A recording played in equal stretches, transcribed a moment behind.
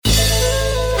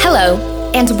Hello,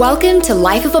 and welcome to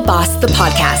Life of a Boss, the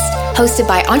podcast, hosted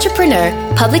by entrepreneur,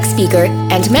 public speaker,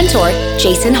 and mentor,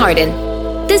 Jason Harden.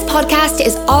 This podcast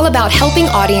is all about helping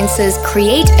audiences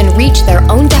create and reach their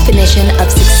own definition of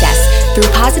success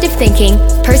through positive thinking,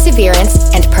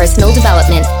 perseverance, and personal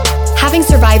development. Having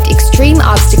survived extreme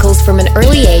obstacles from an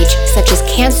early age, such as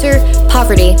cancer,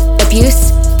 poverty,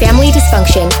 abuse, family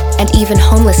dysfunction, and even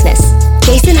homelessness,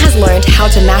 Jason has learned how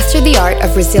to master the art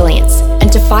of resilience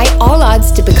and defy all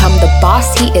odds to become the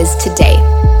boss he is today.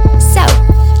 So,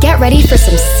 get ready for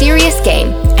some serious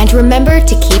game and remember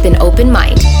to keep an open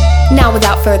mind. Now,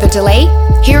 without further delay,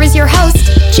 here is your host,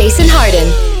 Jason Harden.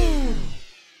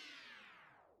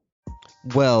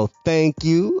 Well, thank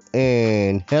you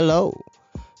and hello.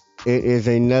 It is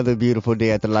another beautiful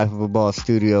day at the Life of a Boss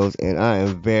Studios, and I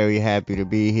am very happy to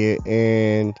be here.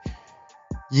 And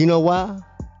you know why?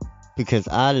 Because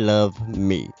I love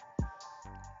me.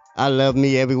 I love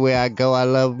me everywhere I go. I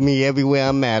love me everywhere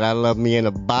I'm at. I love me in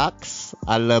a box.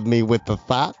 I love me with the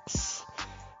fox.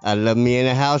 I love me in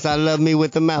a house. I love me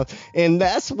with the mouse. And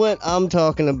that's what I'm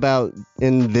talking about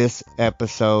in this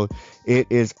episode. It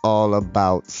is all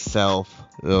about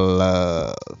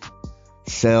self-love.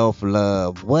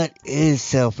 Self-love. What is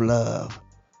self-love?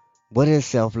 What is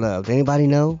self-love? Anybody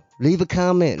know? Leave a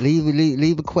comment.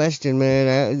 Leave a question,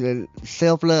 man.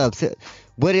 Self-love.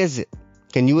 What is it?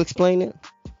 Can you explain it?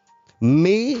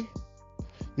 Me? I'm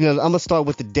going to start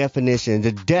with the definition.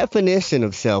 The definition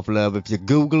of self-love, if you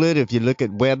Google it, if you look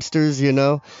at Webster's,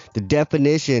 the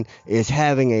definition is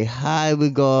having a high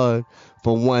regard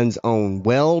for one's own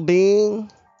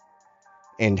well-being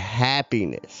and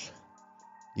happiness.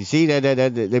 You see that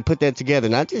they put that together.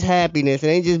 Not just happiness. It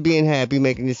ain't just being happy,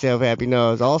 making yourself happy.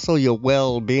 No, it's also your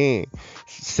well-being.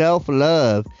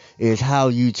 Self-love is how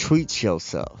you treat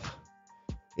yourself.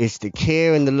 It's the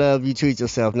care and the love you treat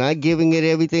yourself. Not giving it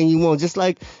everything you want. Just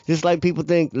like people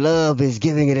think love is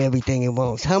giving it everything it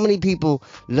wants. How many people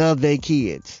love their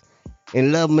kids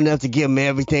and love them enough to give them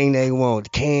everything they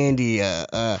want? Candy,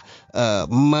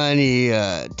 money,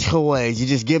 toys. You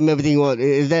just give them everything you want.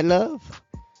 Is that love?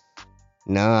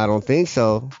 No, I don't think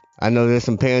so. I know there's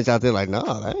some parents out there like, no,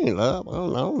 that ain't love. I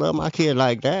don't love my kid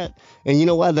like that. And you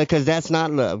know why? Because that's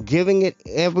not love. Giving it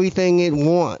everything it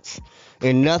wants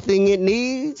and nothing it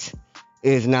needs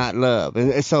is not love.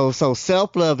 And so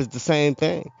self-love is the same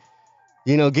thing.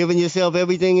 Giving yourself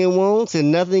everything it wants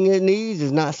and nothing it needs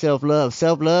is not self-love.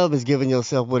 Self-love is giving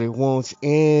yourself what it wants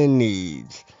and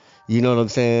needs. You know what I'm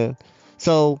saying?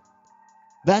 So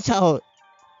that's how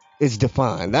it's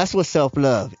defined. That's what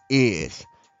self-love is.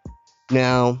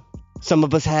 Now, some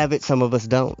of us have it, some of us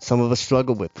don't. Some of us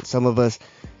struggle with it. Some of us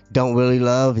don't really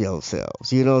love yourselves.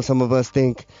 Some of us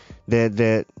think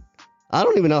that I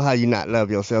don't even know how you not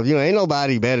love yourself. Ain't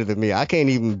nobody better than me. I can't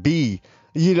even be,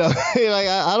 like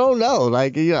I don't know.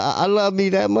 Like, I love me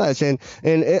that much. And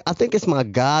I think it's my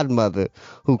godmother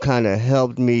who kind of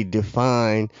helped me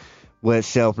define what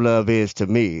self-love is to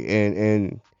me.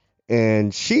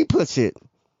 And she puts it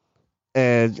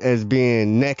as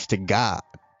being next to God.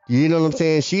 You know what I'm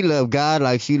saying? She loved God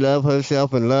like she loved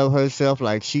herself and loved herself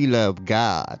like she loved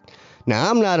God. Now,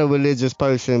 I'm not a religious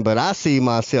person, but I see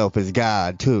myself as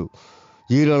God too.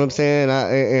 You know what I'm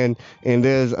saying? And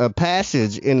there's a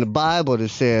passage in the Bible that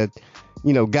said,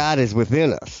 God is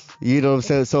within us. You know what I'm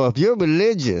saying? So if you're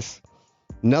religious,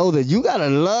 know that you got to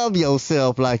love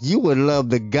yourself like you would love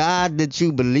the God that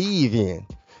you believe in.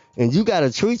 And you got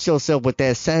to treat yourself with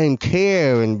that same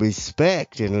care and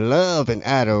respect and love and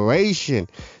adoration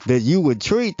that you would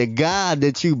treat the God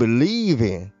that you believe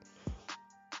in.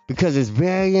 Because it's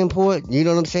very important. You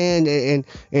know what I'm saying?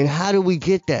 And how do we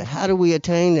get that? How do we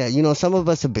attain that? Some of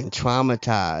us have been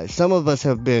traumatized. Some of us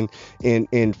have been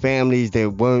in families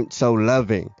that weren't so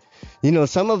loving.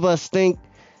 Some of us think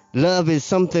love is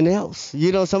something else.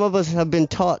 Some of us have been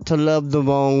taught to love the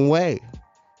wrong way.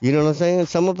 You know what I'm saying?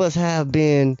 Some of us have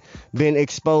been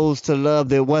exposed to love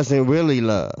that wasn't really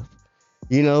love.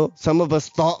 Some of us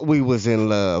thought we was in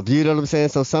love. You know what I'm saying?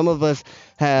 So some of us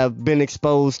have been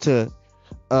exposed to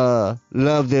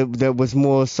love that was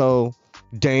more so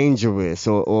dangerous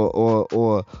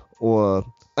or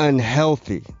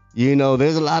unhealthy.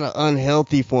 There's a lot of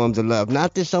unhealthy forms of love.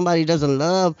 Not that somebody doesn't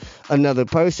love another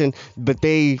person, but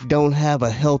they don't have a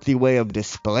healthy way of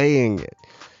displaying it.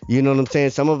 You know what I'm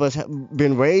saying? Some of us have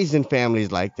been raised in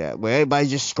families like that, where everybody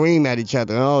just scream at each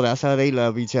other. Oh, that's how they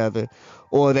love each other.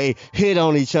 Or they hit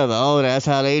on each other. Oh, that's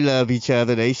how they love each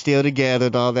other. They still together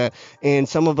and all that. And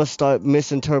some of us start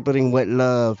misinterpreting what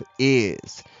love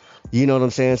is. You know what I'm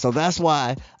saying? So that's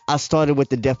why I started with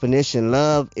the definition.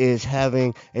 Love is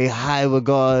having a high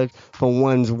regard for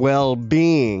one's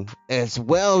well-being as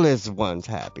well as one's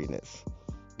happiness.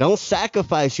 Don't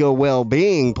sacrifice your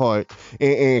well-being part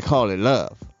and call it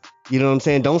love. You know what I'm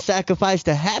saying? Don't sacrifice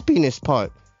the happiness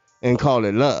part and call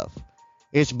it love.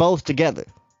 It's both together.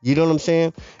 You know what I'm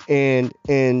saying?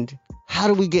 And how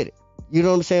do we get it? You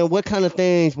know what I'm saying? What kind of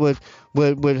things would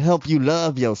help you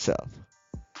love yourself?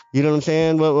 You know what I'm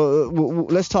saying? Well,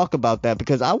 let's talk about that,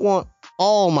 because I want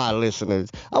all my listeners,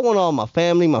 I want all my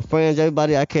family, my friends,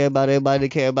 everybody I care about, everybody that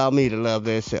care about me to love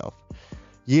themselves.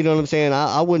 You know what I'm saying?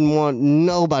 I wouldn't want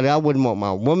nobody. I wouldn't want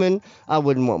my woman. I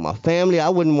wouldn't want my family. I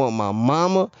wouldn't want my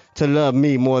mama to love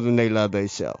me more than they love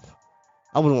themselves.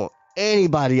 I wouldn't want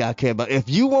anybody I care about. If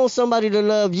you want somebody to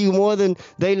love you more than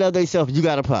they love themselves, you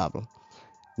got a problem.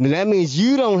 And that means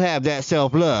you don't have that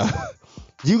self-love.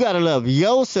 You got to love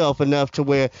yourself enough to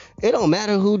where it don't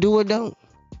matter who do or don't.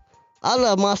 I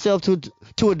love myself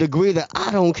to a degree that I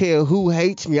don't care who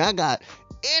hates me. I got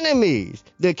enemies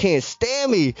that can't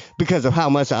stand me because of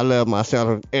how much I love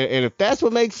myself. And if that's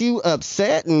what makes you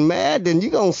upset and mad, then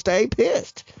you're going to stay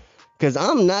pissed. Because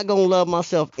I'm not going to love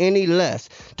myself any less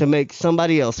to make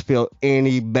somebody else feel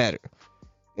any better.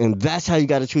 And that's how you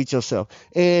got to treat yourself.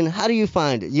 And how do you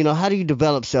find it? You know, how do you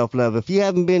develop self-love? If you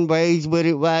haven't been raised with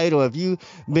it right, or if you've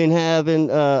been having,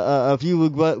 if you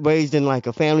were raised in like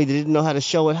a family that didn't know how to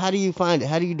show it, how do you find it?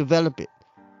 How do you develop it?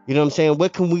 You know what I'm saying?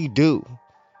 What can we do?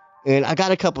 And I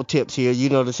got a couple tips here, you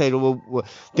know, to say the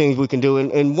things we can do.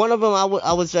 And one of them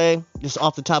I would say, just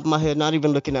off the top of my head, not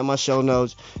even looking at my show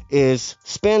notes, is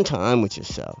spend time with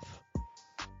yourself.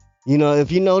 You know,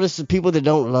 if you notice the people that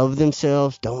don't love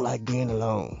themselves don't like being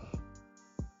alone.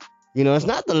 You know, it's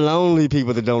not the lonely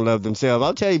people that don't love themselves.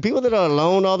 I'll tell you, people that are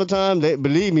alone all the time,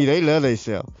 believe me, they love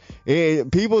themselves.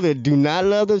 People that do not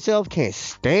love themselves can't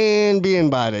stand being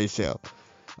by themselves.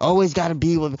 Always got to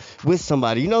be with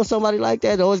somebody. You know somebody like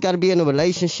that? Always got to be in a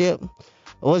relationship.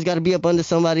 Always got to be up under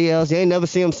somebody else. You ain't never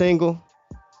see them single.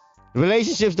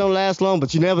 Relationships don't last long,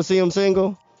 but you never see them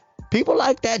single. People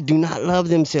like that do not love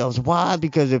themselves. Why?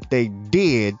 Because if they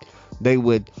did, they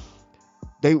wouldn't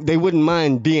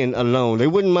mind being alone. They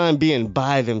wouldn't mind being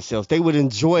by themselves. They would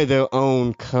enjoy their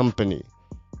own company.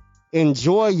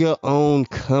 Enjoy your own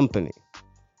company.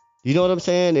 You know what I'm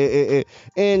saying?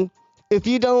 And if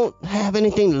you don't have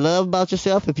anything to love about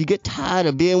yourself, if you get tired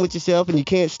of being with yourself and you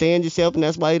can't stand yourself and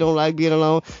that's why you don't like being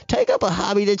alone, take up a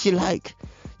hobby that you like.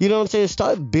 You know what I'm saying?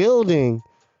 Start building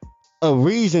a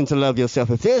reason to love yourself.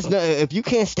 If you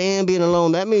can't stand being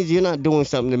alone, that means you're not doing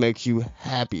something that makes you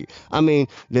happy. I mean,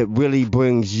 that really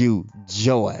brings you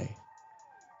joy.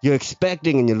 You're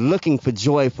expecting and you're looking for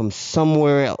joy from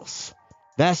somewhere else.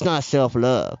 That's not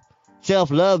self-love.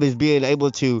 Self-love is being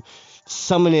able to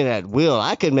summon it at will.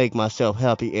 I can make myself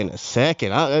happy in a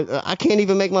second. I can't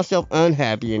even make myself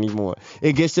unhappy anymore.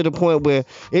 It gets to the point where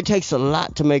it takes a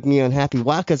lot to make me unhappy.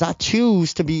 Why? Because I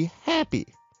choose to be happy.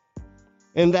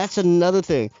 And that's another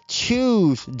thing.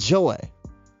 Choose joy.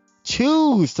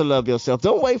 Choose to love yourself.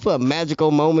 Don't wait for a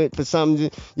magical moment for something,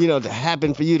 to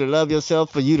happen for you to love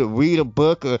yourself, for you to read a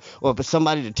book or for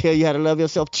somebody to tell you how to love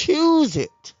yourself. Choose it.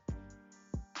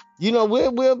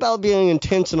 We're about being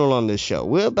intentional on this show.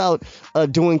 We're about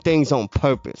doing things on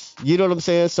purpose. You know what I'm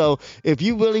saying? So if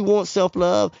you really want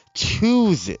self-love,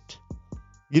 choose it.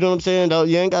 You know what I'm saying?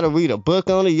 You ain't got to read a book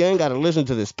on it. You ain't got to listen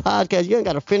to this podcast. You ain't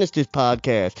got to finish this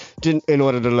podcast in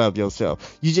order to love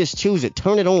yourself. You just choose it.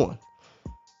 Turn it on.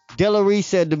 Della Reese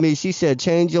said to me, she said,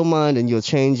 change your mind and you'll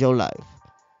change your life.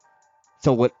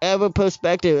 So whatever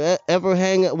perspective,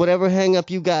 whatever hang up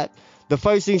you got, the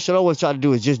first thing you should always try to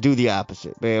do is just do the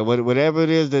opposite, man. Whatever it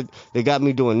is that got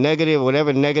me doing negative,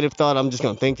 whatever negative thought, I'm just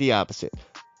going to think the opposite.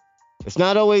 It's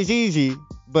not always easy,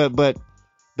 but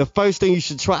the first thing you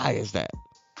should try is that.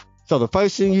 So the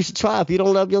first thing you should try if you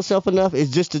don't love yourself enough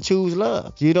is just to choose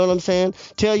love. You know what I'm saying?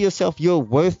 Tell yourself you're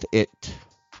worth it.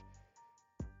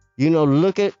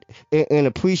 Look at and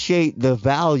appreciate the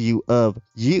value of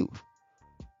you.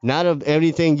 Not of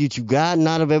everything that you got,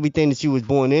 not of everything that you was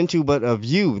born into, but of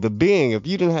you, the being. If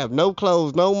you didn't have no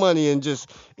clothes, no money, and just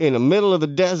in the middle of the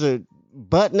desert,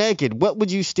 butt naked, what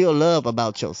would you still love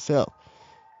about yourself?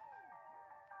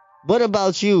 What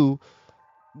about you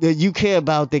that you care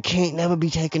about that can't never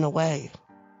be taken away?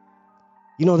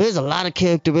 There's a lot of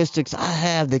characteristics I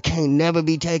have that can't never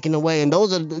be taken away, and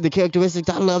those are the characteristics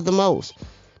I love the most.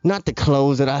 Not the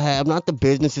clothes that I have, not the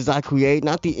businesses I create,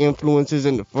 not the influences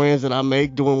and the friends that I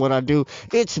make doing what I do.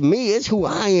 It's me. It's who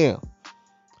I am.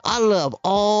 I love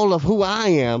all of who I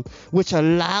am, which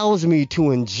allows me to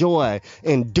enjoy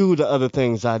and do the other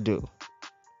things I do.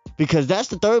 Because that's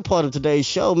the third part of today's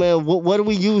show, man. What do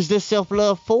we use this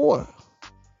self-love for?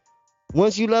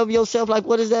 Once you love yourself, like,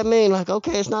 what does that mean? Like,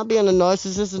 okay, it's not being a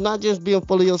narcissist. It's not just being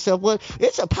full of yourself.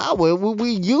 It's a power.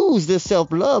 We use this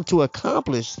self-love to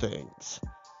accomplish things.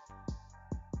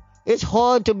 It's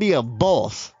hard to be a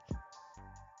boss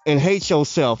and hate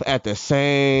yourself at the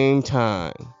same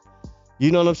time. You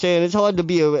know what I'm saying? It's hard to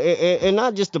be and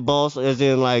not just a boss as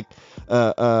in like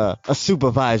a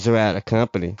supervisor at a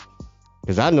company.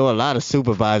 Because I know a lot of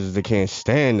supervisors that can't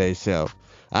stand themselves.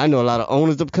 I know a lot of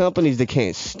owners of companies that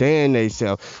can't stand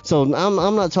themselves. So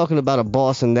I'm not talking about a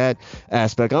boss in that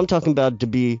aspect. I'm talking about to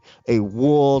be a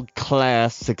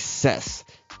world-class success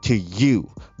to you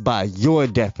by your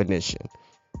definition,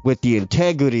 with the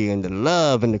integrity and the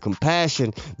love and the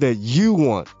compassion that you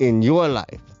want in your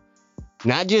life.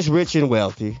 Not just rich and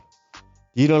wealthy.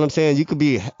 You know what I'm saying? You could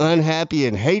be unhappy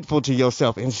and hateful to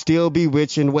yourself and still be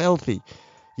rich and wealthy.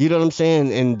 You know what I'm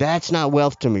saying? And that's not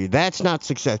wealth to me. That's not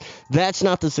success. That's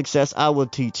not the success I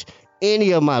would teach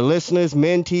any of my listeners,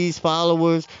 mentees,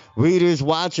 followers, readers,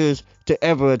 watchers to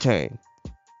ever attain.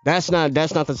 That's not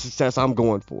the success I'm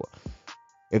going for.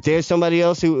 If there's somebody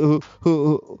else who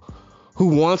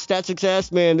wants that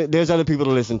success, man, there's other people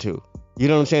to listen to. You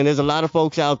know what I'm saying? There's a lot of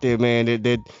folks out there, man,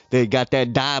 that got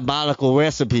that diabolical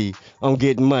recipe on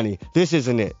getting money. This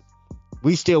isn't it.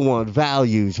 We still want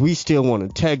values. We still want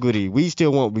integrity. We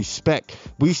still want respect.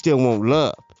 We still want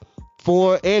love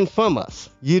for and from us.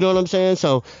 You know what I'm saying?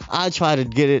 So I try to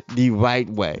get it the right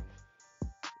way.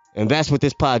 And that's what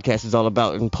this podcast is all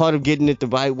about. And part of getting it the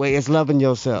right way is loving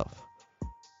yourself.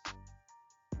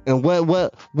 And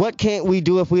what can't we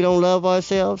do if we don't love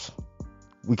ourselves?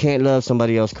 We can't love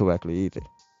somebody else correctly either.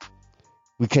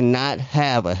 We cannot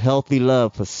have a healthy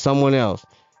love for someone else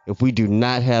if we do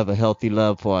not have a healthy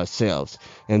love for ourselves.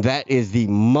 And that is the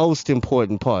most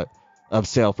important part of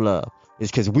self-love.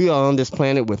 It's because we are on this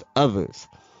planet with others.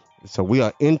 So we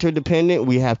are interdependent.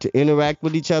 We have to interact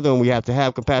with each other, and we have to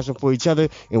have compassion for each other.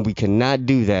 And we cannot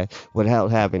do that without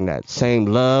having that same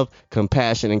love,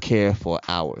 compassion, and care for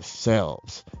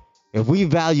ourselves. If we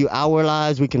value our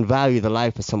lives, we can value the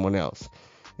life of someone else.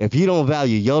 If you don't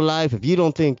value your life, if you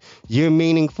don't think you're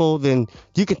meaningful, then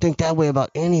you can think that way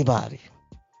about anybody.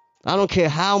 I don't care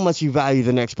how much you value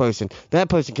the next person. That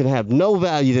person can have no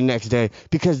value the next day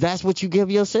because that's what you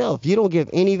give yourself. You don't give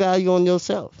any value on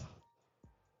yourself.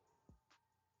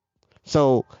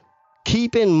 So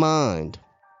keep in mind,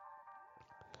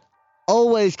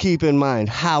 always keep in mind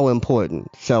how important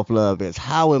self-love is,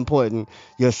 how important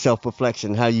your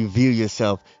self-reflection, how you view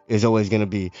yourself is always going to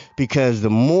be. Because the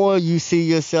more you see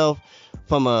yourself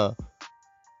from a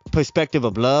perspective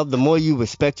of love, the more you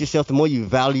respect yourself, the more you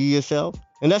value yourself.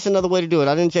 And that's another way to do it.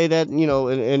 I didn't say that,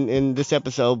 in this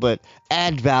episode, but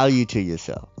add value to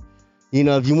yourself.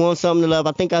 If you want something to love,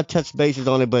 I think I touched bases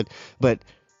on it, but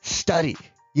study,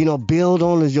 build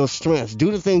on your strengths.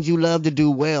 Do the things you love to do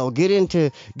well. Get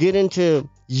into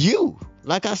you.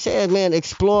 Like I said, man,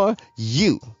 explore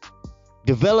you.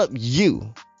 Develop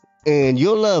you. And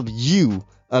you'll love you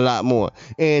a lot more.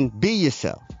 And be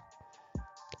yourself.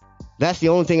 That's the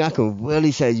only thing I can really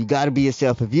say. You got to be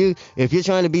yourself. If you're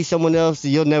trying to be someone else,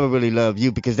 you'll never really love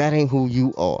you because that ain't who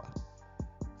you are.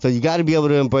 So you got to be able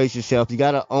to embrace yourself. You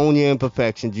got to own your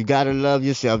imperfections. You got to love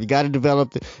yourself. You got to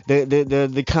develop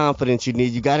the confidence you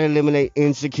need. You got to eliminate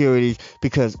insecurities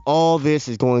because all this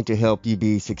is going to help you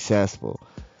be successful.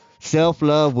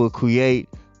 Self-love will create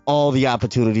all the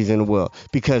opportunities in the world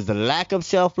because the lack of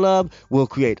self-love will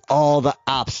create all the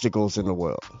obstacles in the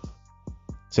world.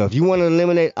 So if you want to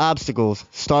eliminate obstacles,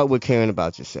 start with caring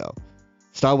about yourself.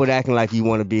 Start with acting like you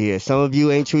want to be here. Some of you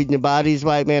ain't treating your bodies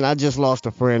right, man. I just lost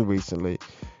a friend recently.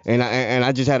 And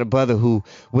I just had a brother who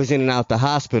was in and out the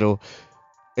hospital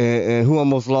and who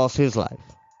almost lost his life.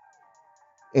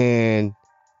 And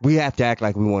we have to act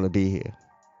like we want to be here.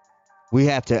 We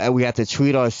have to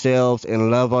treat ourselves and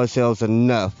love ourselves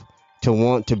enough to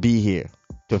want to be here.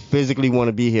 To physically want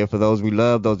to be here for those we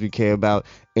love, those we care about,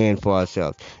 and for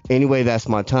ourselves. Anyway, that's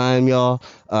my time, y'all.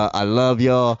 I love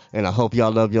y'all, and I hope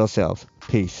y'all love yourselves.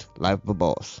 Peace. Life of a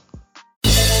boss.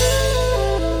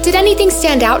 Did anything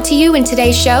stand out to you in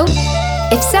today's show?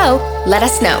 If so, let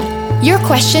us know. Your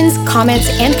questions, comments,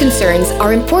 and concerns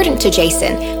are important to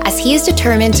Jason, as he is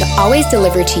determined to always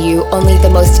deliver to you only the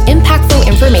most impactful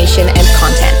information and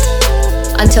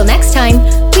content. Until next time,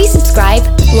 please subscribe,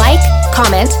 like,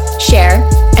 comment, share,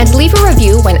 and leave a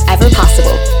review whenever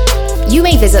possible. You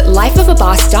may visit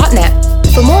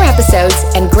lifeofaboss.net for more episodes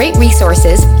and great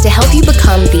resources to help you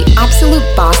become the absolute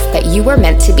boss that you were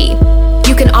meant to be.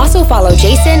 You can also follow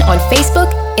Jason on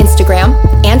Facebook, Instagram,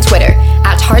 and Twitter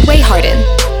at Hardway Harden.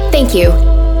 Thank you.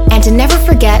 and to never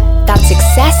forget that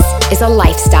success is a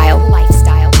lifestyle.